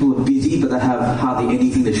 So many people are busy, but they have hardly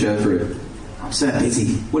anything to show for it. I'm so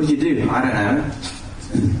busy. What did you do? I don't know.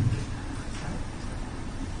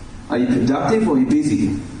 Are you productive or are you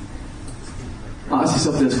busy? Ask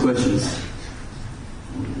yourself those questions.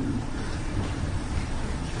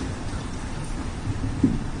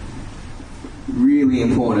 Really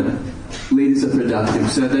important. Leaders are productive,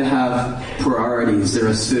 so they have priorities. There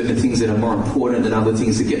are certain things that are more important than other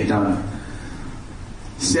things that get done.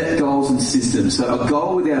 Set goals and systems. So a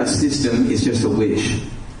goal without a system is just a wish.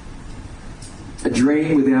 A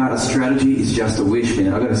dream without a strategy is just a wish,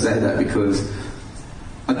 man. I've got to say that because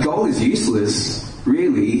a goal is useless,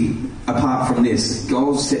 really, apart from this.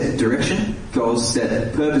 Goals set direction, goals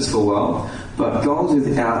set purpose for a while, but goals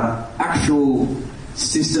without actual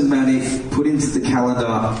systematic, put into the calendar,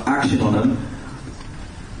 action on them,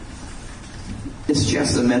 it's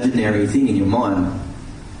just an imaginary thing in your mind.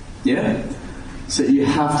 Yeah? So you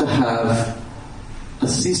have to have a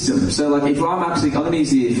system. So like if I'm going to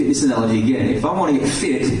use the fitness analogy again. If I want to get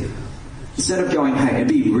fit, instead of going, hey, and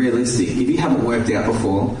be realistic, if you haven't worked out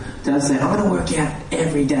before, don't say, I'm going to work out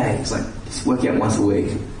every day. It's like, just work out once a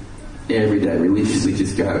week. Every day, religiously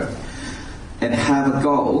just go. And have a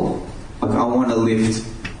goal. Like I want to lift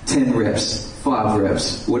 10 reps, 5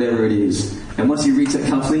 reps, whatever it is. And once you reach that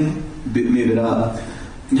comfortably, move it up.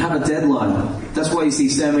 And have a deadline. That's why you see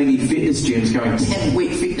so many fitness gyms going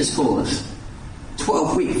 10-week fitness course,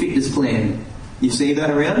 12-week fitness plan. You see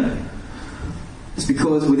that around? It's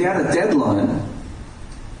because without a deadline,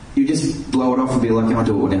 you just blow it off and be like, I'll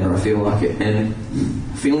do it whenever I feel like it. And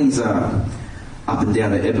feelings are up and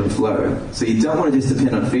down, they ebb and flow. So you don't want to just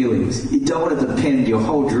depend on feelings. You don't want to depend your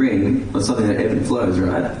whole dream on something that ebbs and flows,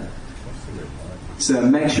 right? So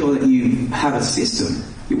make sure that you have a system.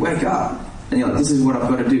 You wake up and you're like, this is what I've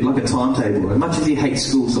got to do, like a timetable. As much as you hate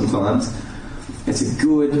school sometimes, it's a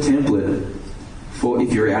good template for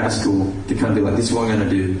if you're out of school to kind of be like, this is what I'm going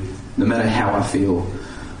to do, no matter how I feel.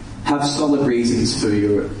 Have solid reasons for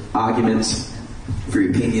your arguments, for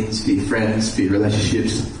your opinions, for your friends, for your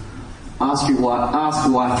relationships. Ask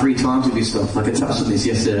why 3 times of yourself. Like I touched on this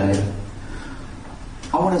yesterday.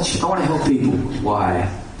 I want to help people.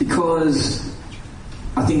 Why? Because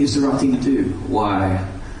I think it's the right thing to do. Why?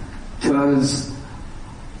 Because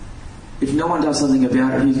if no one does something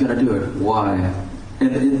about it, who's going to do it? Why?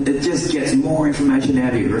 And it just gets more information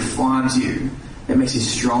out of you. It refines you. It makes you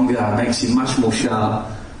stronger. It makes you much more sharp.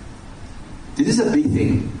 This is a big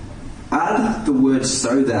thing. Add the word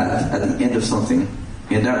 "so that" at the end of something.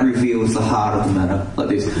 And that reveals the heart of the matter. Like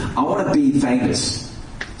this. I want to be famous.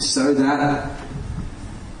 So that...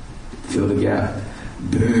 Fill the gap.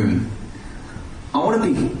 Boom. I want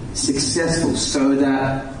to be successful so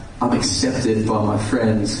that I'm accepted by my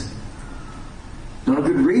friends. Not a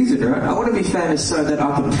good reason, right? I want to be famous so that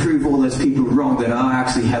I can prove all those people wrong, that I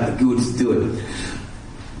actually have the goods to do it.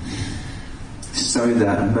 So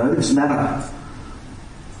that motives matter.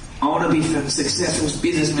 I want to be a successful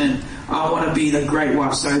businessman. I want to be the great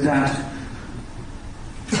wife so that...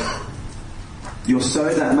 Your so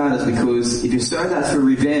that matters, because if you so that for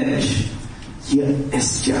revenge,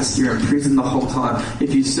 it's just you're in prison the whole time.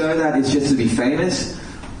 If you so that it's just to be famous,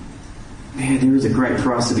 man, there is a great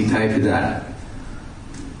price to be paid for that.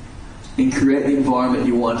 And create the environment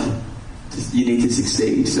you want. You need to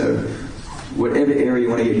succeed. So whatever area you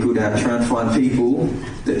want to get good at, try and find people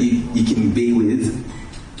that you can be with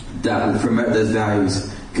that will promote those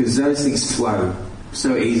values, because those things flow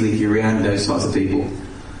so easily if you're around those types of people.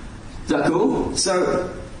 Is that cool? So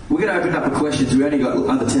we're going to open up for questions. We've only got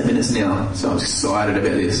under 10 minutes now, so I'm excited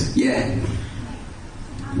about this. Yeah.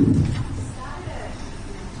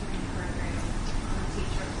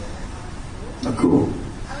 Oh, cool.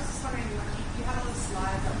 I was just wondering, you have all the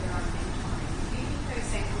slides up there on mentoring. Do you think those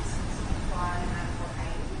same principles apply no matter what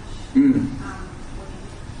age? Or do you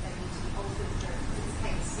think they need to be altered for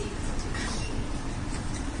K6 to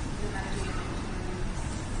no matter who you're mentoring?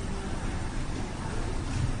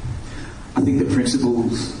 I think the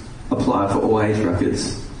principles apply for all age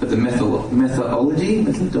brackets, but the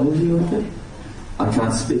methodology of it, I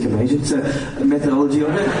can't speak Asian, so the methodology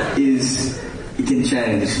of it it can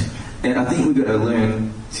change. And I think we've got to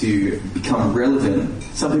learn to become relevant.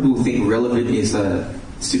 Some people think relevant is a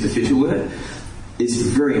superficial word. It's a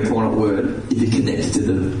very important word if you're connected to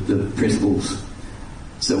the principles.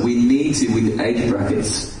 So we need to, with age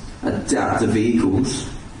brackets, adapt the vehicles.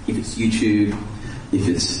 If it's YouTube,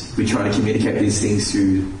 we're trying to communicate these things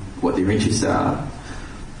through what their interests are,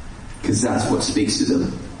 because that's what speaks to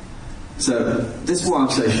them. So that's why I'm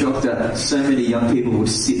so shocked that so many young people would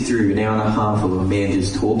sit through an hour and a half of a man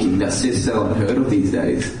just talking. That's just so unheard of these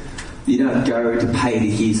days. You don't go to pay to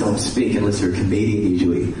hear someone speak unless you're a comedian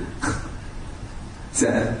usually.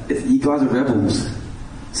 So you guys are rebels.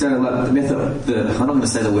 So like the method, I'm not going to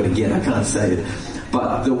say the word again, I can't say it,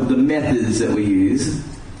 but the methods that we use,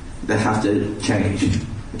 they have to change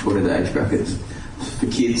according to the age brackets. For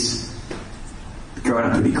kids, growing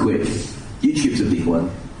up pretty quick, YouTube's a big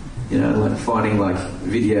one. You know, like finding like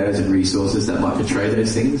videos and resources that might portray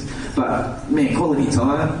those things. But man, quality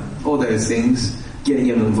time, all those things, getting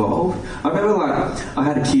them involved. I remember like I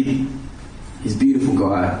had a kid, he's a beautiful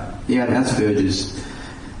guy. He had Asperger's,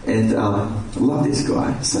 and I love this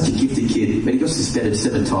guy. Such a gifted kid, but he got suspended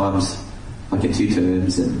 7 times, like in 2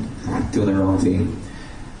 terms, and doing the wrong thing.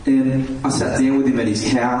 And I sat down with him at his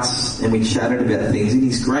house and we chatted about things, and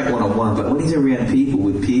he's great one-on-one, but when he's around people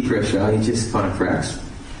with peer pressure, he just kind of cracks.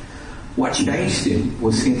 What changed him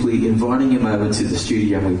was simply inviting him over to the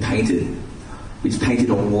studio and we painted. We just painted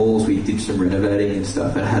on walls, we did some renovating and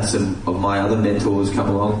stuff, and had some of my other mentors come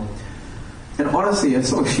along. And honestly, it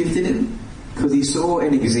sort of shifted him, because he saw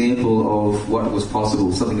an example of what was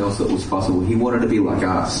possible, something else that was possible. He wanted to be like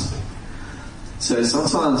us. So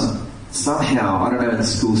sometimes, somehow, I don't know in the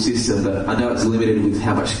school system, but I know it's limited with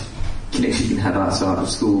how much connection you can have outside of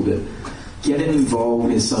school, but getting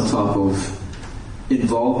involved in some type of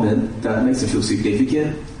involvement that makes them feel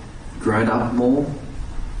significant, grown up more,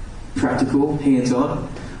 practical, hands-on,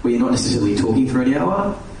 where you're not necessarily talking for an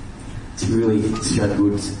hour, it's really so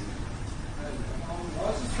good. I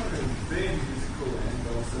was just wondering, being physical and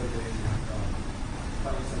also being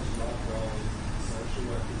playing such a large role in social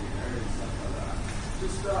work in the area and stuff like that,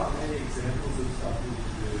 just any examples of stuff that you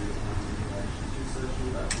do in relation to social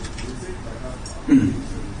work with music, like I'm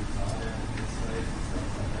guitar and stage and stuff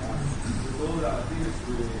like that. With all that, I think it's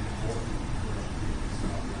really important for people to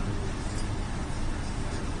start learning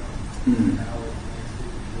how it makes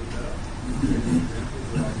people feel better. Examples of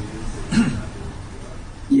ideas that you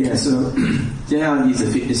have. Yeah, so down use a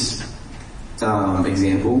fitness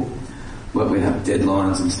example, where we have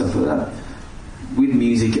deadlines and stuff like that. With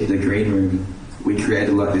music at the green room, we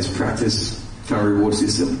created like this practice kind of reward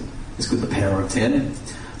system. It's called the Power of 10.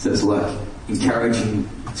 So it's like encouraging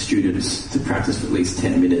students to practice for at least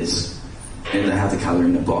 10 minutes, and they have to colour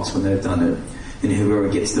in a box when they've done it. And whoever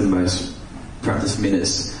gets the most practice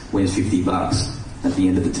minutes wins $50 at the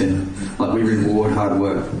end of the term. Like, we reward hard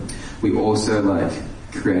work. We also like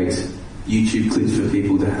create YouTube clips for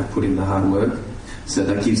people that have put in the hard work. So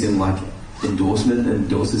that gives them like endorsement,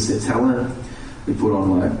 endorses their talent. We put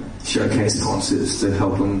on like showcase concerts to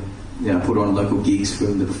help them, you know, put on local gigs for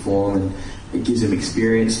them to perform, and it gives them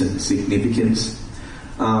experience and significance.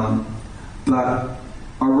 But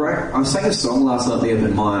I sang a song last night the other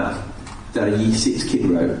night that a Year 6 kid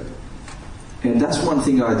wrote. And that's one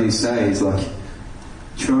thing I do say is like,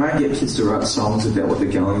 try and get kids to write songs about what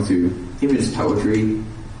they're going through, even if it's poetry.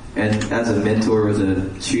 And as a mentor, as a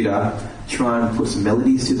tutor, try and put some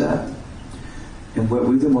melodies to that and work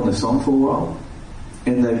with them on the song for a while.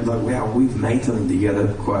 And they're like, wow, we've made something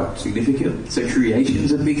together quite significant. So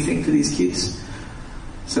creation's a big thing for these kids.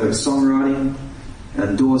 So songwriting,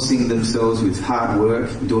 endorsing themselves with hard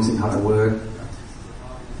work, endorsing hard work,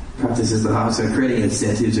 practices the hard. So creating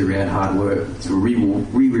incentives around hard work. So we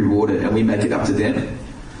reward it and we make it up to them.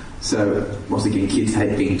 So once again, kids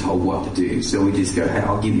hate being told what to do. So we just go, hey,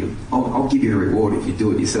 I'll give you a reward if you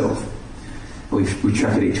do it yourself. We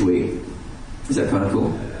track it each week. Is that kind of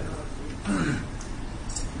cool?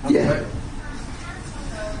 Yeah.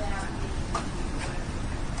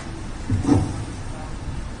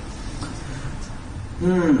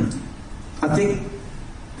 I think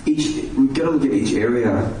we've got to look at each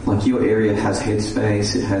area. Like your area has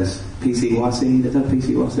Headspace, it has PCYC, does that have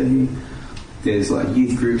PCYC? There's like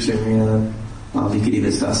youth groups around. You could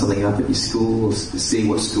even start something up at your school or see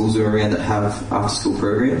what schools are around that have after school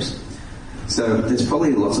programs. So there's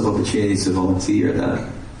probably lots of opportunities to volunteer at that.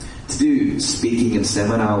 To do speaking and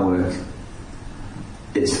seminar work,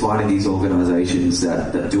 it's finding these organisations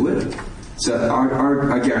that do it. So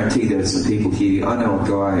I guarantee there's some people here. I know a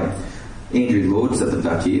guy, Andrew Lord's at the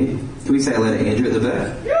back here. Can we say hello to Andrew at the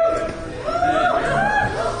back?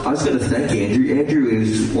 I just got to thank Andrew. Andrew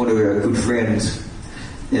is one of our good friends.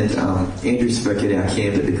 And Andrew spoke at our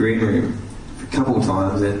camp at the Green Room a couple of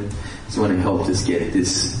times, and he's the one who helped us get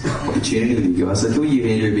this opportunity with you guys. So can we give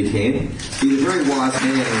Andrew a big hand? He's a very wise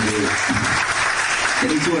man, Andrew.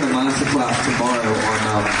 And he's doing a masterclass tomorrow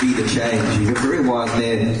on Be the Change. He's a very wise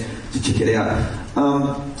man, to check it out.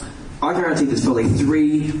 I guarantee there's probably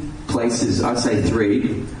 3 places, I'd say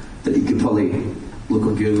 3, that you could probably look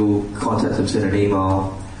on Google, contact them, send an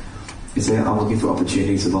email, and say, I'm looking for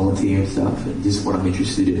opportunities to volunteer and stuff, and this is what I'm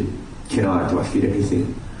interested in. Do I fit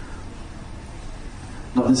anything?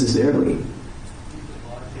 Not necessarily.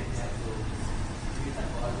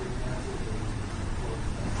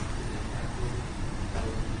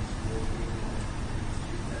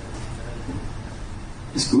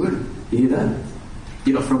 It's good. You hear that?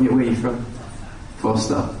 You're not from here. Where are you from?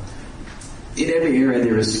 Foster. In every area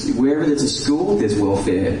wherever there's a school, there's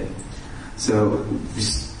welfare. So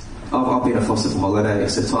I've been a foster for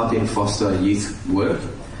holidays, so type in foster youth work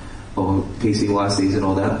or PCYCs and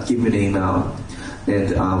all that, give me an email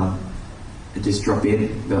and just drop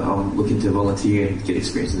in. I'm looking to volunteer and get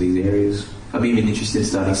experience in these areas. I'm even interested in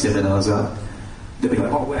starting seminars up. They'll be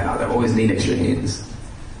like, oh wow, they always need extra hands.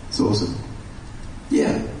 It's awesome.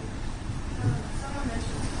 Yeah. Someone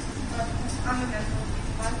mentioned, I'm a mental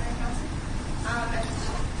advisory counselor, and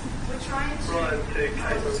we're trying to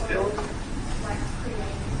like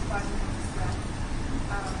create advisory councils around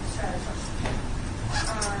Australia,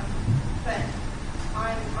 but I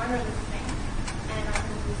know this thing, and I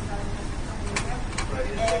think this is something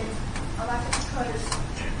and I like it because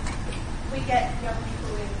we get young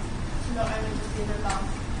people in to not only just be member,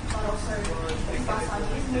 but also advice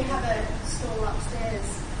ideas. And we have a stall upstairs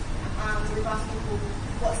with asking people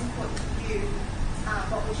what's important to you,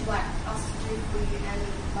 what would you like us to do for you, and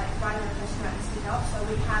like writing a question out and stick up. So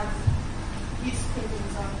we have youth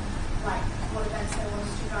opinions on like what events they want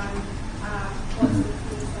us to run, what sort of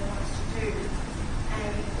things they want us to do,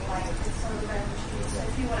 and like it's sort of a great opportunity. So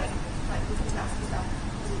if you want to like we can ask stuff,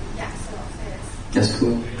 yeah, still upstairs. That's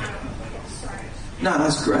cool. No,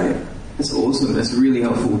 that's great. That's awesome. That's really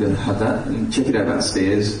helpful to have that. And check it out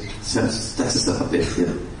upstairs. So that's the stuff up there.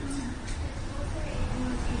 Yeah.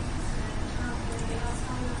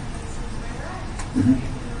 Mm-hmm.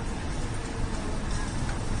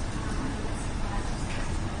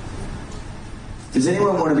 Does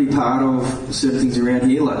anyone want to be part of certain things around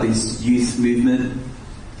here, like this youth movement,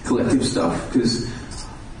 collective stuff? Because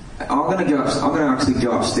I'm going to actually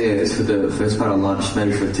go upstairs for the first part of lunch,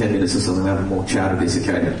 maybe for 10 minutes or something, have a more chat of this,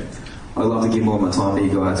 okay? I'd love to give more of my time to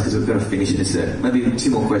you guys because we've got to finish in a sec. Maybe 2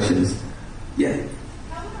 more questions. Yeah?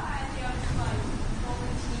 How would the idea of like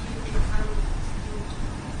volunteering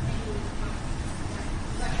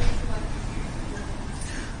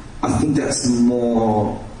I think that's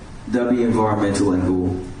more, that'll be environmental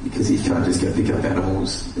angle because you can't just go pick up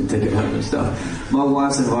animals and take it home and stuff. My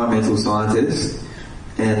wife's an environmental scientist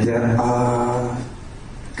and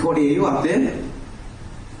Courtney, are you up there?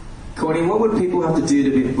 Courtney, what would people have to do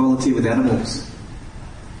to volunteer with animals?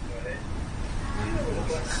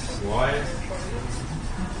 Why?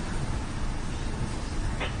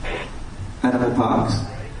 Animal parks.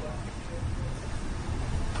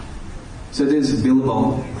 So there's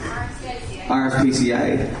Billabong.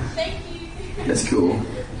 RSPCA. Thank you. That's cool.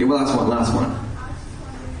 Yeah, well, last one.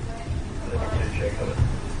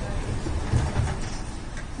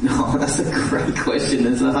 No, that's a great question.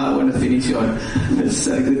 That's a hard one to finish on. That's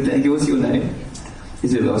so good. Thank you. What's your name?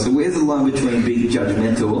 Isabel. So where's the line between being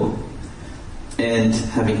judgmental and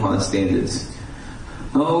having high standards?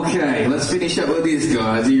 Okay, let's finish up with this,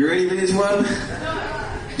 guys. Are you ready for this one?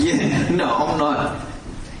 Yeah, no, I'm not.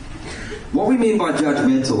 What we mean by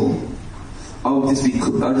judgmental, I'll just be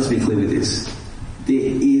clear with this. There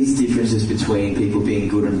is differences between people being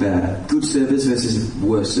good and bad. Good service versus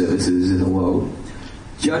worse services in the world.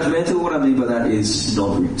 Judgmental, what I mean by that is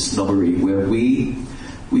snobbery, where we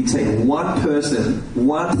take one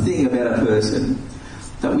thing about a person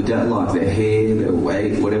that we don't like, their hair, their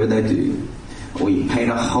weight, whatever they do, or we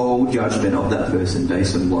paint a whole judgment of that person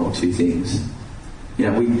based on one or two things. You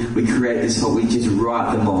know, we create this whole, we just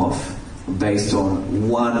write them off based on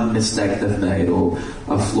one mistake they've made or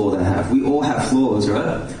a flaw they have. We all have flaws,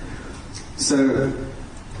 right? So,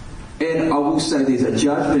 and I will say this, a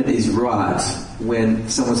judgment is right when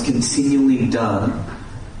someone's continually done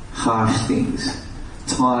harsh things.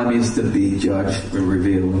 Time is the big judge and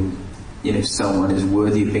reveal if someone is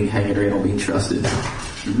worthy of being hanging around or being trusted.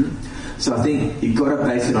 So I think you've got to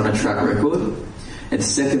base it on a track record. And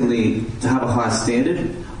secondly, to have a high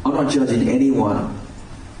standard, I'm not judging anyone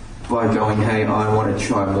by going, hey, I want to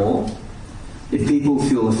try more. If people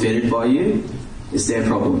feel offended by you, it's their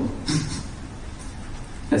problem.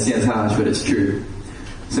 That sounds harsh, but it's true.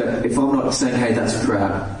 So if I'm not saying, hey, that's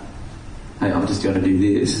crap, hey, I'm just going to do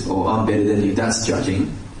this, or I'm better than you, that's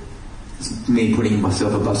judging. It's me putting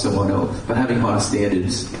myself above someone else. But having high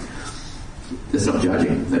standards, that's not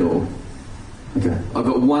judging at all. Okay, I've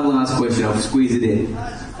got one last question. I'll squeeze it in.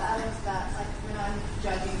 Just to add on to that, like when I'm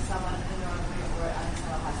judging someone and they're on a point where I don't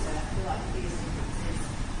have a high standard, I feel like the biggest difference is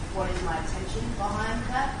what is my intention behind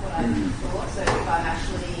that, what I thought. So if I'm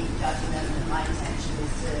actually judging them and my intention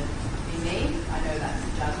is to be mean, I know that's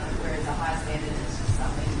a judgment, whereas a high standard is just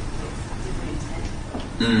something with different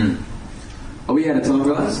intent. Are we out of time,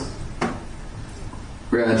 guys?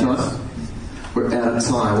 We're out of time? We're out of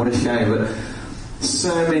time. What a shame, but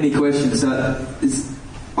so many questions.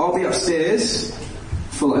 I'll be upstairs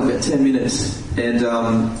for like about 10 minutes, and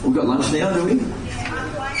we've got lunch now, do we? Yeah,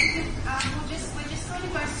 we're just going to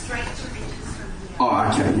go straight to Richards from here.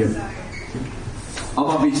 Oh, okay, yep. I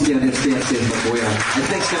might be just down there downstairs before you. And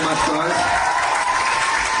thanks so much, guys.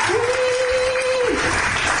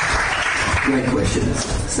 Great questions.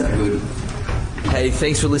 So good. Hey,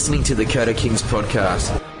 thanks for listening to the Code of Kings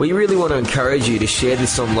podcast. We really want to encourage you to share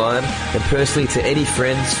this online and personally to any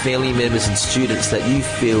friends, family members and students that you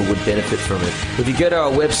feel would benefit from it. If you go to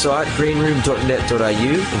our website, greenroom.net.au,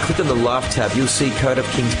 and click on the Live tab, you'll see Code of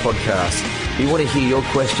Kings podcast. We want to hear your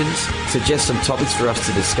questions, suggest some topics for us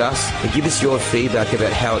to discuss, and give us your feedback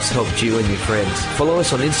about how it's helped you and your friends. Follow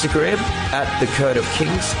us on Instagram at The Code of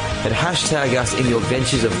Kings and hashtag us in your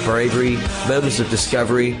ventures of bravery, moments of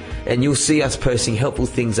discovery, and you'll see us posting helpful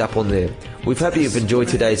things up on there. We hope you've enjoyed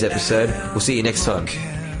today's episode. We'll see you next time.